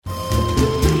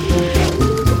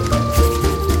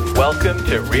Welcome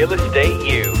to Real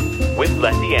Estate U with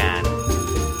Letty Ann.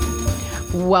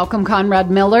 Welcome, Conrad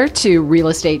Miller, to Real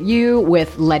Estate U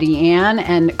with Letty Ann.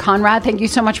 And Conrad, thank you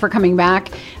so much for coming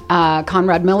back.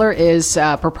 Conrad Miller is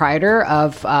proprietor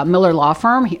of Miller Law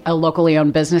Firm, a locally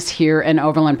owned business here in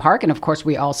Overland Park. And of course,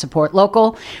 we all support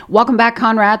local. Welcome back,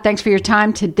 Conrad. Thanks for your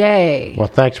time today. Well,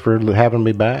 thanks for having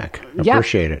me back.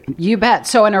 Appreciate it. You bet.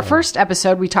 So in our first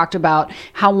episode, we talked about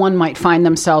how one might find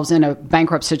themselves in a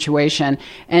bankrupt situation.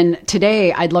 And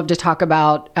today, I'd love to talk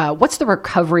about what's the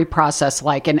recovery process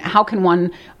like and how can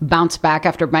one bounce back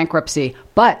after bankruptcy.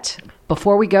 But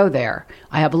before we go there,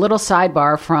 I have a little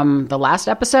sidebar from the last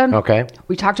episode. Okay.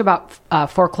 We talked about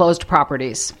foreclosed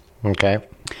properties. Okay.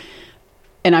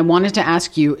 And I wanted to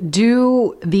ask you,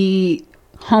 do the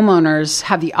homeowners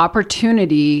have the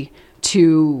opportunity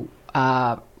to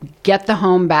get the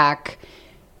home back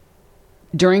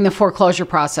during the foreclosure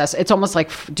process? It's almost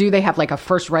like, do they have like a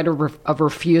first right of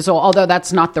refusal? Although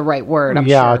that's not the right word, I'm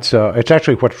sure. It's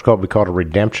actually what's called, we call it a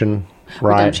redemption.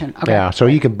 Right. Redemption. Okay. Yeah. So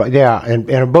you can, and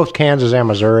in both Kansas and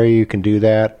Missouri, you can do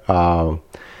that.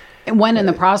 And when in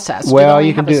the process? Well, do they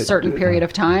you can have do a certain period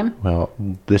of time. Well,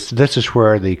 this is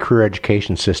where the career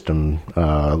education system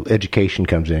education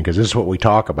comes in, because this is what we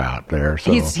talk about there.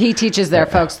 So He teaches there,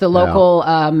 folks, the local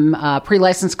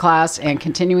pre-license class and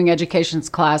continuing education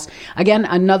class. Again,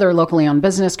 another locally owned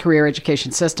business, career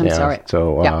education system. Yeah,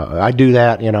 I do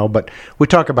that, but we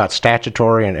talk about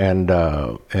statutory and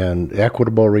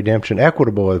equitable redemption.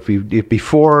 Equitable, if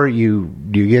before you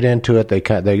get into it, they're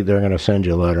going to send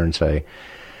you a letter and say,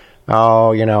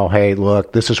 oh, hey,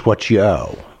 look, this is what you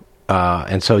owe.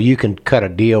 And so you can cut a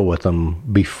deal with them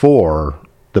before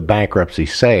the bankruptcy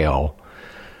sale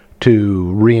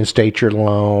to reinstate your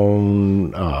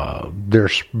loan.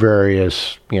 There's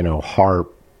various,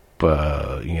 HARP,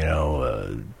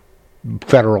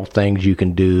 federal things you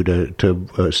can do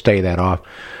to stay that off.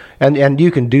 And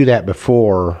you can do that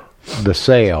before the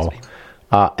sale.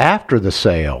 After the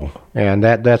sale, and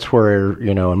that's where,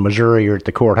 in Missouri, you're at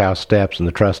the courthouse steps and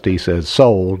the trustee says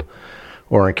sold,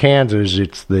 or in Kansas,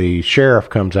 it's the sheriff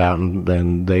comes out and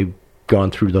then they've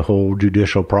gone through the whole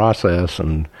judicial process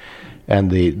and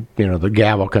the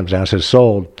gavel comes down and says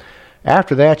sold.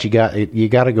 After that, you got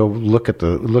to go look at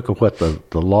what the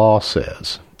law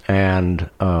says, and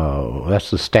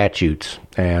that's the statutes.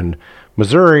 And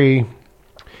Missouri,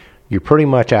 you're pretty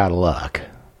much out of luck.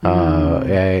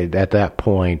 At that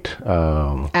point,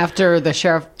 after the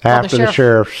sheriff, after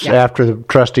the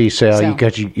trustee sale,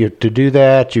 you to do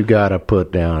that, you got to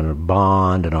put down a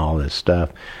bond and all this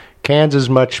stuff. Kansas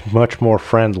much more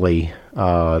friendly.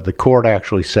 The court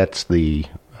actually sets the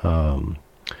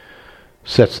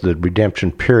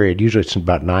redemption period. Usually, it's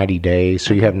about 90 days.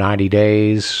 So you have 90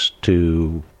 days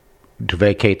to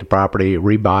vacate the property,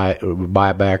 buy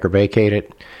it back, or vacate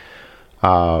it.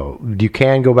 You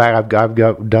can go back. I've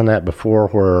done that before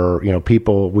where,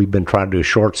 we've been trying to do a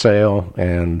short sale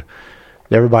and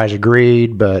everybody's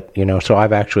agreed, but, so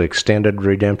I've actually extended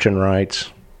redemption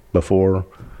rights before.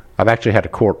 I've actually had a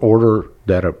court order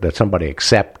that somebody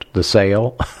accept the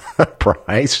sale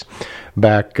price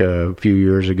back a few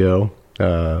years ago.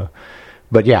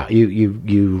 But yeah,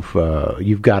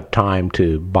 you've got time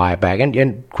to buy it back.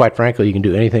 And quite frankly, you can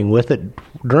do anything with it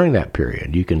during that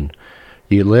period.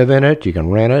 You live in it. You can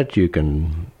rent it. You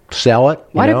can sell it.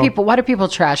 Why do people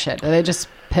trash it? Are they just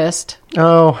pissed?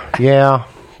 Oh yeah,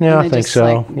 I think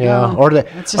so. Or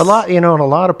a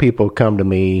lot of people come to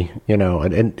me,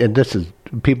 and this is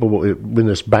people in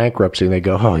this bankruptcy. And they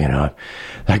go, oh,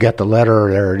 I got the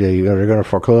letter. They're going to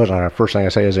foreclose on it. First thing I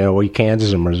say is, well,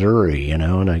 Kansas and Missouri,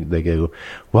 and they go,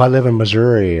 well, I live in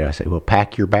Missouri. I say, well,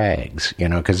 pack your bags,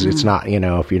 because it's not,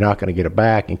 if you're not going to get it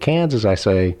back. In Kansas, I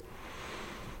say,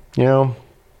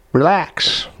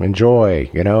 relax, enjoy.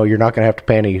 You're not going to have to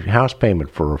pay any house payment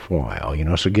for a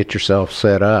while. So get yourself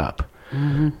set up.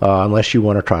 Unless you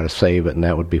want to try to save it, and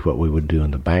that would be what we would do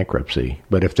in the bankruptcy.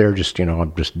 But if they're just,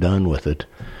 I'm just done with it,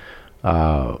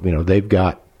 they've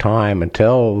got time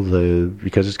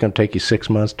because it's going to take you 6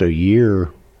 months to a year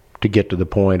to get to the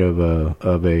point of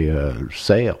a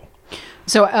sale.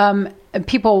 So,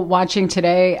 people watching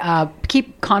today,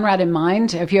 keep Conrad in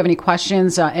mind. If you have any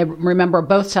questions, remember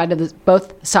both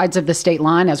sides of the state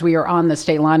line, as we are on the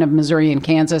state line of Missouri and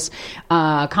Kansas.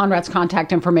 Conrad's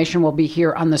contact information will be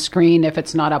here on the screen if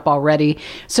it's not up already.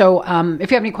 So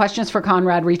if you have any questions for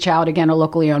Conrad, reach out. Again, a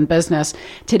locally owned business.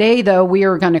 Today, though, we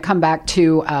are going to come back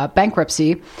to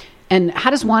bankruptcy. And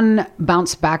how does one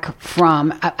bounce back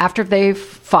from after they've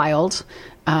filed?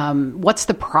 What's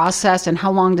the process, and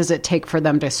how long does it take for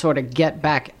them to sort of get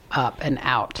back up and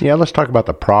out? Yeah, let's talk about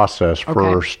the process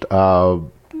first.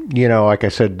 like I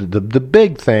said, the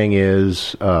big thing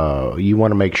is you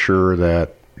want to make sure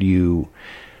that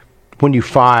when you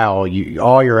file,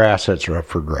 all your assets are up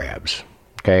for grabs.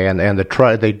 Okay, and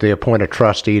they appoint a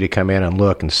trustee to come in and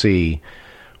look and see.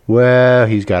 Well,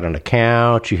 he's got an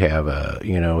account. You have he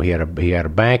had a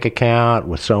bank account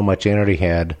with so much in it. He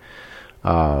had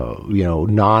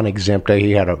non-exempt.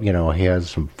 He has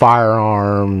some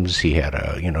firearms. He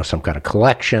had some kind of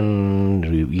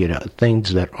collection.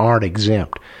 Things that aren't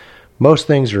exempt. Most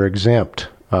things are exempt.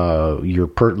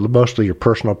 Mostly your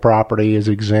personal property is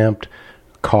exempt.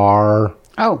 Car.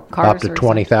 Oh, cars up to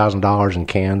 $20,000 in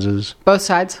Kansas. Both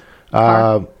sides.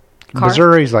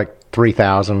 Missouri's like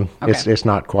 $3,000. Okay. It's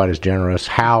not quite as generous.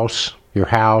 Your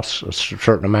house, a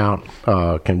certain amount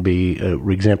can be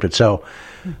exempted. So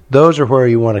those are where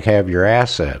you want to have your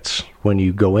assets when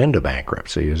you go into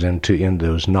bankruptcy, is in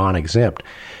those non-exempt.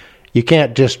 You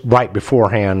can't just right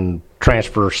beforehand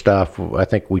transfer stuff. I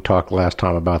think we talked last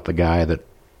time about the guy that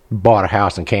bought a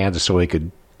house in Kansas so he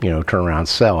could turn around and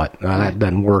sell it. That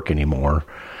doesn't work anymore.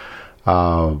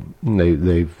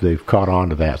 They've caught on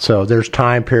to that. So there's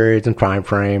time periods and time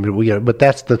frames. But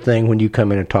that's the thing. When you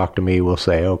come in and talk to me, we'll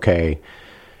say, okay,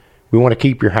 we want to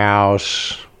keep your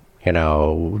house.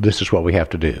 This is what we have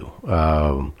to do.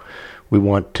 We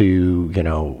want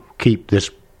to, keep this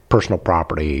personal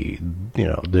property.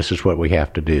 This is what we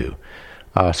have to do.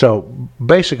 So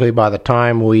basically, by the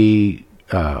time we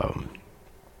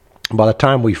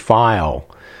file,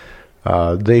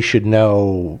 they should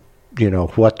know,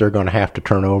 what they're going to have to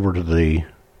turn over to the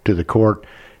court.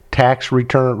 Tax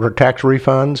return or tax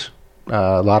refunds.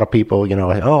 A lot of people,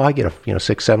 I get a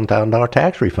 $6,000-7,000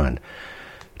 tax refund.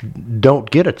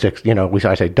 Don't get a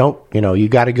I say don't. You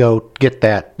got to go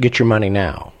get your money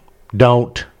now.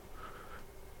 Don't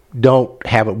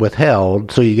have it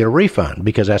withheld so you get a refund,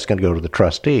 because that's going to go to the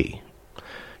trustee.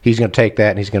 He's going to take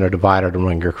that and he's going to divide it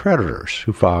among your creditors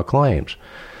who file claims.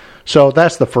 So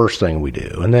that's the first thing we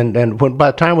do. And then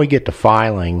by the time we get to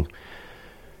filing,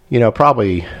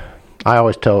 probably I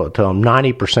always tell them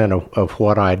 90% of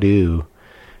what I do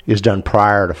is done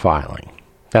prior to filing.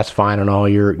 That's finding all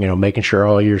your, making sure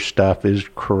all your stuff is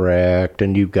correct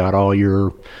and you've got all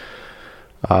your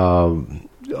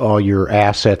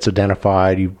assets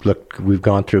identified. We've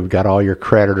gone through, we've got all your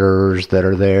creditors that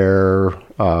are there.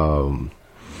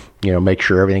 Make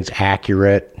sure everything's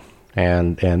accurate,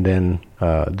 and then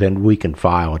we can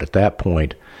file it at that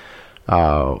point.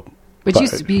 But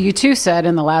you too said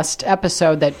in the last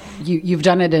episode that you've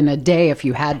done it in a day if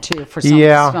you had to for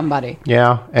somebody.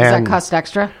 Yeah. Does that cost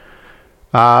extra?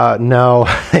 No,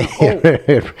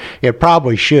 it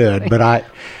probably should, but I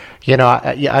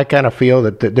kind of feel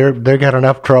that they got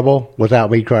enough trouble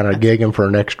without me trying to gig them for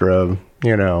an extra,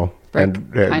 so I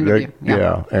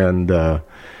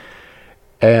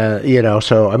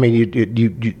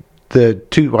mean,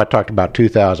 I talked about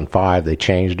 2005. They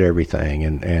changed everything,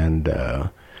 and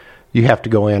you have to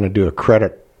go in and do a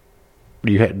credit.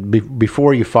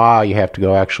 Before you file, you have to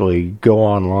go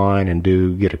online and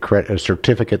get a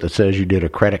certificate that says you did a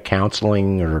credit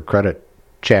counseling or a credit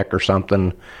check or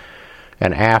something.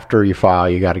 And after you file,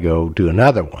 you got to go do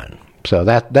another one. So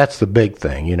that's the big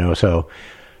thing, So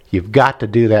you've got to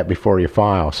do that before you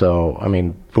file. So I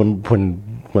mean,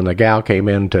 when the gal came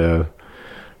in to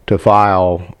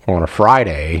file on a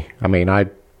Friday, I mean, I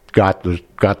got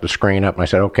the screen up and I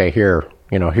said, okay, here's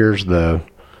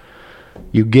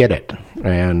you get it.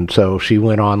 And so she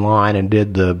went online and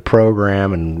did the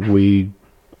program, and we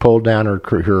pulled down her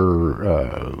credit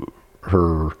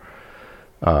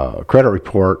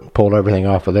report, pulled everything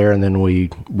off of there, and then we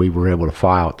were able to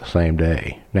file it the same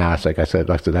day. Now, it's like I said,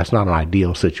 that's not an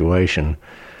ideal situation,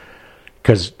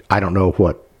 because I don't know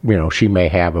what, she may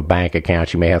have a bank account,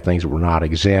 she may have things that were not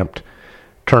exempt.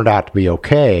 Turned out to be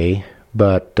okay,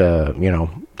 but,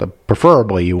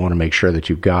 preferably you want to make sure that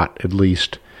you've got at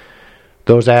least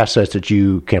those assets that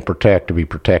you can protect to be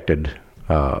protected.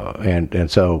 And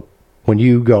so when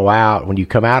you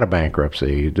come out of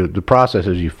bankruptcy, the process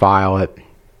is you file it,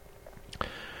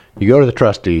 you go to the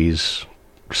trustees.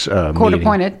 Court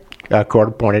appointed. Court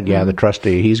appointed, yeah, the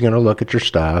trustee. He's going to look at your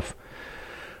stuff.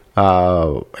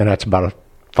 And that's about a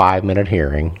 5-minute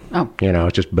hearing. Oh.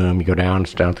 It's just boom, you go down,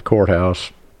 it's down at the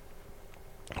courthouse,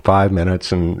 5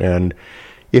 minutes. And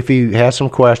if he has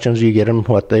some questions, you get them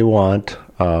what they want.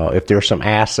 If there's some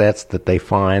assets that they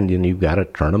find, then you've got to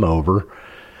turn them over.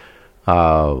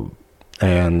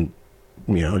 And,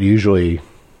 usually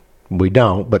we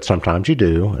don't, but sometimes you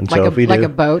do. And like so if you do, a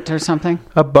boat or something?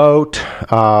 a boat,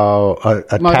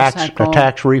 a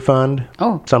tax refund.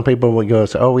 Oh. Some people would go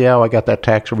say, oh yeah, I got that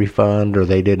tax refund, or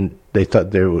they didn't, they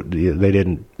thought they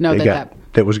didn't. No, they got,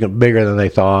 that was bigger than they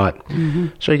thought.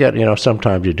 So you got,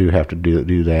 sometimes you do have to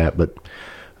do that, but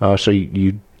so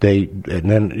and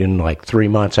then in like 3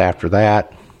 months after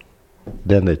that,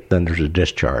 then there's a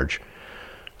discharge.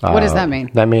 What does that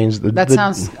mean? That means that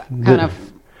sounds kind of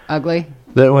ugly.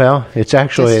 Well, it's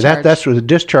actually Discharge. that's what the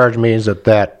discharge means,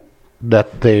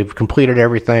 that they've completed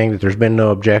everything, that there's been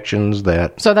no objections,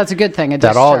 So that's a good thing.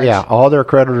 that all their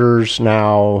creditors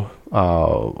now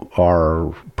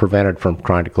are prevented from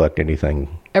trying to collect anything.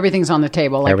 Everything's on the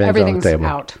table. Like everything's on the table.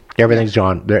 out. Everything's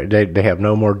gone. They have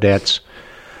no more debts,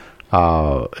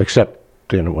 except,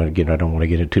 again, I don't want to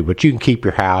get into, but you can keep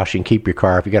your house, you can keep your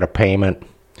car. If you got a payment,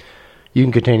 you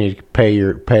can continue to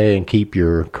pay and keep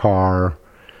your car.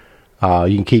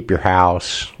 You can keep your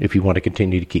house if you want to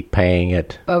continue to keep paying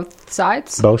it. Both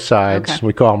sides? Both sides. Okay.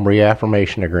 We call them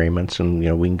reaffirmation agreements, and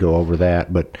we can go over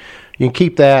that. But you can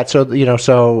keep that. So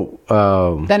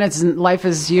then it's life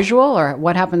as usual, or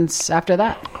what happens after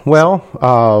that?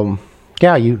 Well,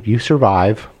 you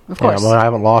survive. Of course. Well, I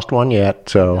haven't lost one yet,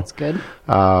 so That's good.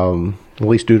 at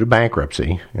least due to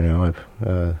bankruptcy. I've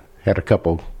had a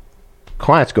couple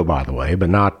clients go by the way,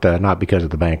 but not because of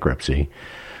the bankruptcy.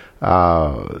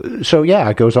 So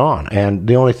it goes on. And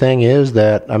the only thing is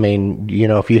that,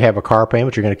 if you have a car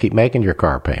payment, you're going to keep making your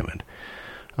car payment.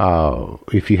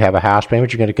 If you have a house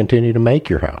payment, you're going to continue to make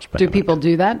your house payment. Do people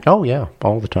do that? Oh yeah,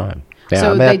 all the time. Yeah,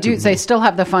 So they still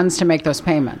have the funds to make those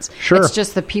payments. Sure. It's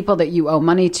just the people that you owe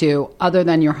money to, other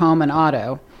than your home and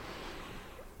auto,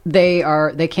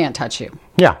 they can't touch you.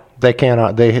 Yeah, they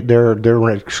cannot. Their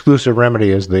exclusive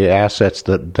remedy is the assets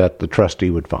that the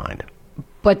trustee would find.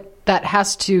 But that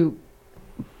has to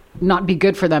not be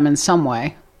good for them in some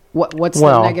way. What's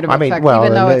the negative effect?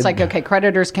 Even though it's like, okay,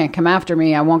 creditors can't come after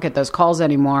me, I won't get those calls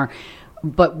anymore.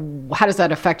 But how does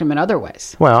that affect them in other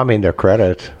ways? Well, their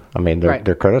credit. Right.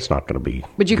 Their credit's not going to be.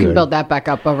 But you good. can build that back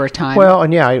up over time. Well,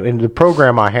 and in the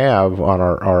program I have on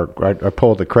I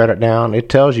pulled the credit down. It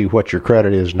tells you what your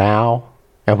credit is now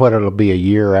and what it'll be a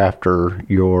year after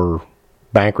your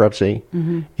bankruptcy,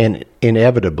 and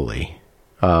inevitably,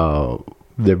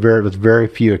 with very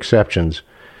few exceptions,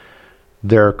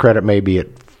 their credit may be at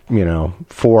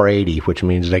 480, which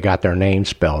means they got their name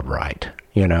spelled right.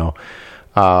 And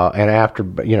after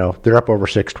they're up over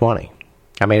 620.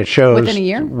 It shows within a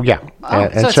year. Yeah. Oh,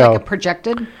 and so it's like a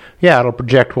projected. Yeah, it'll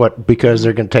project because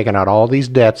they're going to taking out all these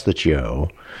debts that you owe,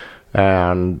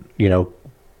 and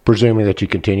presuming that you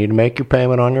continue to make your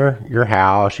payment on your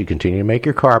house, you continue to make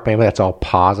your car payment. That's all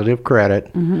positive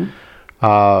credit. Mm-hmm.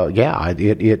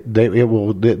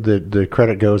 The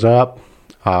credit goes up,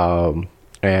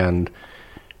 and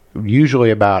usually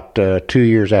about 2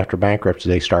 years after bankruptcy,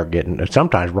 they start getting.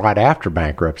 Sometimes right after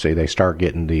bankruptcy, they start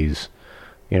getting these.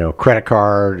 Credit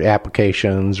card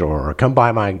applications, or come buy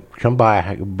a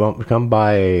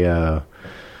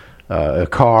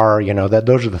car.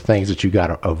 Those are the things that you got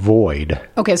to avoid.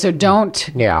 Okay, so don't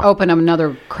open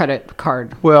another credit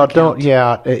card. Well, account. don't.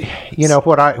 Yeah,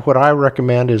 what I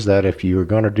recommend is that if you're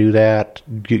going to do that,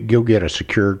 you'll get a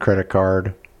secured credit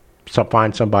card. So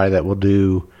find somebody that will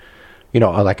do,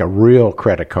 like a real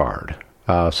credit card.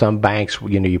 Some banks,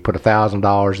 you put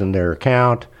 $1,000 in their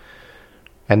account,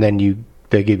 and then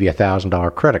they give you a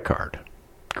 $1,000 credit card.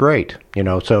 Great.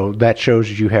 So that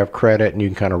shows you have credit, and you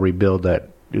can kind of rebuild that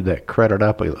credit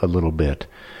up a little bit.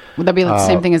 Would that be the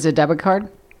same thing as a debit card?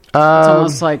 It's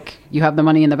almost like you have the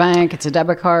money in the bank. It's a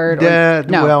debit card.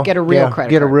 Get a real credit card.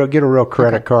 Get a real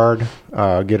credit card.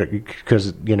 Because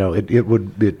it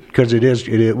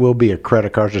will be a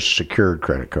credit card, just a secured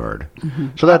credit card. Mm-hmm.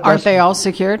 So aren't they all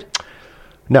secured?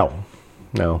 No.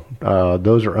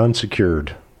 Those are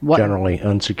unsecured. Generally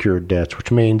unsecured debts, which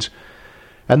means,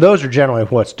 and those are generally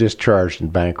what's discharged in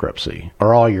bankruptcy,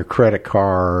 or all your credit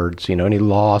cards, any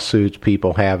lawsuits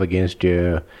people have against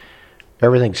you.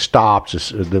 Everything stops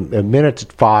the minute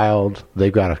it's filed.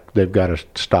 They've got to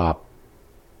stop.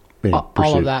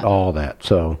 All of that.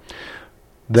 So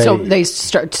they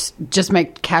start just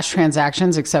make cash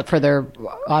transactions, except for their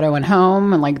auto and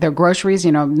home, and like their groceries,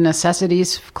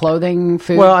 necessities, clothing,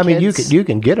 food. Well, kids. you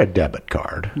can get a debit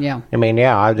card. Yeah.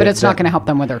 But it's not going to help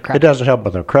them with their credit. It doesn't help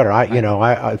with their credit.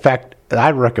 In fact,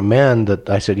 I recommend that.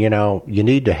 I said, you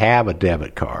need to have a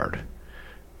debit card,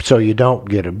 so you don't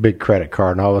get a big credit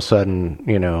card, and all of a sudden,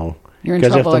 you're in trouble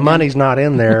because if the again. money's not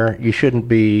in there, you shouldn't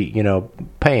be,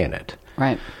 paying it.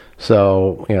 Right.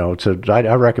 So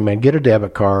I recommend get a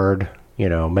debit card. You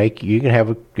can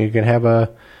have a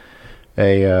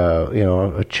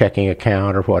checking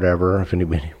account or whatever. If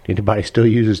anybody still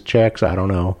uses checks, I don't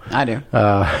know. I do.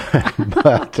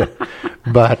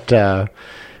 But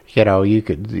you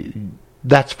could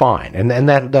that's fine, and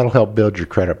that'll help build your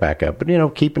credit back up. But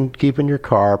keeping your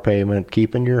car payment,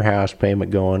 keeping your house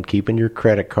payment going, keeping your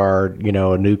credit card,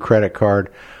 a new credit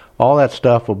card, all that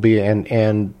stuff will be. And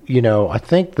I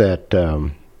think that,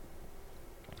 and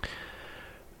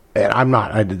I'm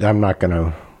not going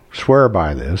to swear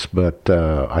by this, but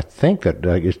I think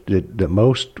that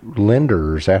most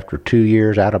lenders, after 2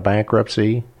 years out of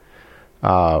bankruptcy,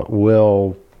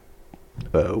 will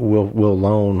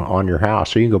loan on your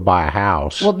house, so you can go buy a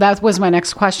house. Well, that was my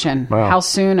next question. Wow. How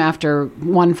soon after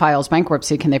one files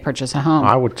bankruptcy can they purchase a home?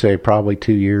 I would say probably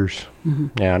 2 years. Mm-hmm.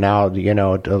 Yeah. Now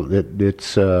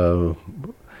it's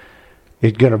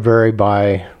going to vary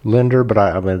by lender, but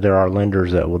I mean there are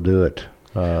lenders that will do it.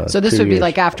 So this would be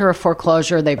like after a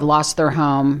foreclosure, they've lost their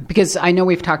home, because I know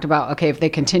we've talked about, okay, if they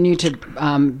continue to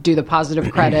do the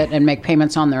positive credit and make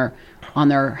payments on their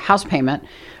house payment,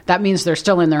 that means they're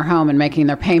still in their home and making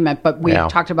their payment. But we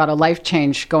talked about a life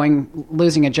change,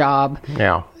 losing a job.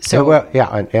 Yeah. So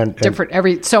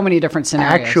and so many different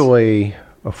scenarios. Actually,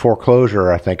 a foreclosure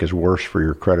I think is worse for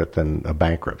your credit than a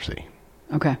bankruptcy.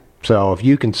 Okay. So if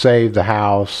you can save the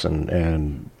house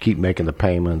and keep making the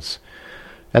payments,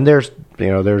 and there's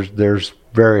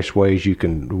various ways you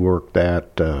can work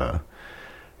that.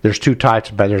 There's two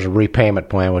types, but there's a repayment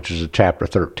plan, which is a Chapter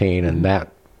 13, and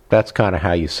that's kind of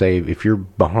how you save. If you're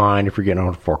behind, if you're getting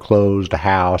on foreclosed a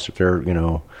house, if they're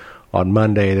on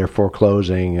Monday they're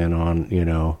foreclosing, and on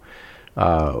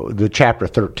the Chapter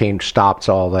 13 stops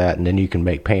all that, and then you can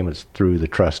make payments through the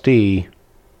trustee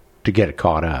to get it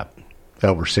caught up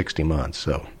over 60 months.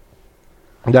 So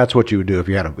that's what you would do if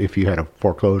you had a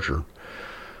foreclosure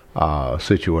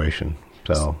situation.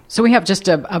 So we have just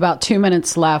about 2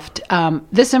 minutes left.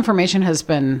 This information has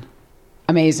been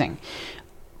amazing,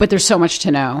 but there's so much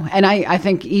to know. And I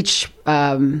think each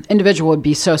individual would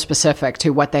be so specific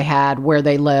to what they had, where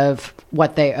they live,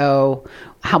 what they owe,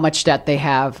 how much debt they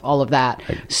have, all of that.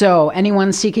 So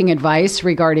anyone seeking advice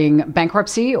regarding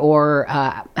bankruptcy or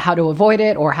how to avoid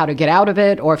it or how to get out of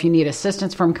it, or if you need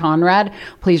assistance from Conrad,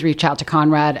 please reach out to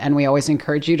Conrad. And we always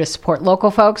encourage you to support local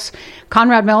folks.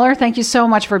 Conrad Miller, thank you so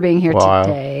much for being here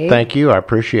today. Thank you. I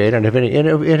appreciate it. And if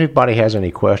anybody has any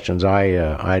questions,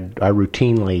 I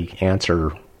routinely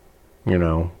answer,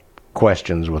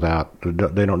 questions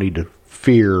they don't need to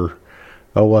fear,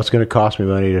 oh, well, it's going to cost me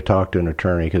money to talk to an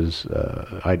attorney, because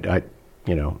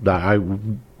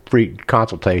free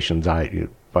consultations, I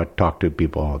talk to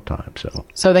people all the time.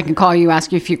 So they can call you,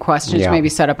 ask you a few questions, maybe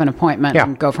set up an appointment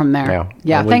and go from there.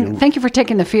 Yeah. Thank you for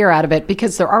taking the fear out of it,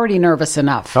 because they're already nervous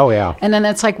enough. Oh, yeah. And then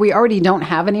it's like, we already don't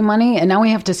have any money, and now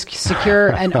we have to secure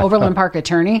an Overland Park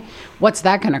attorney. What's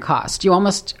that going to cost? You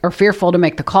almost are fearful to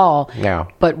make the call. Yeah.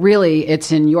 But really,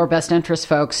 it's in your best interest,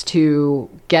 folks, to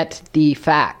get the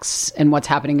facts and what's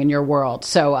happening in your world.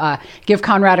 So give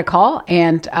Conrad a call,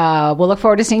 and we'll look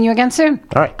forward to seeing you again soon.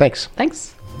 All right. Thanks.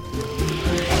 Thanks.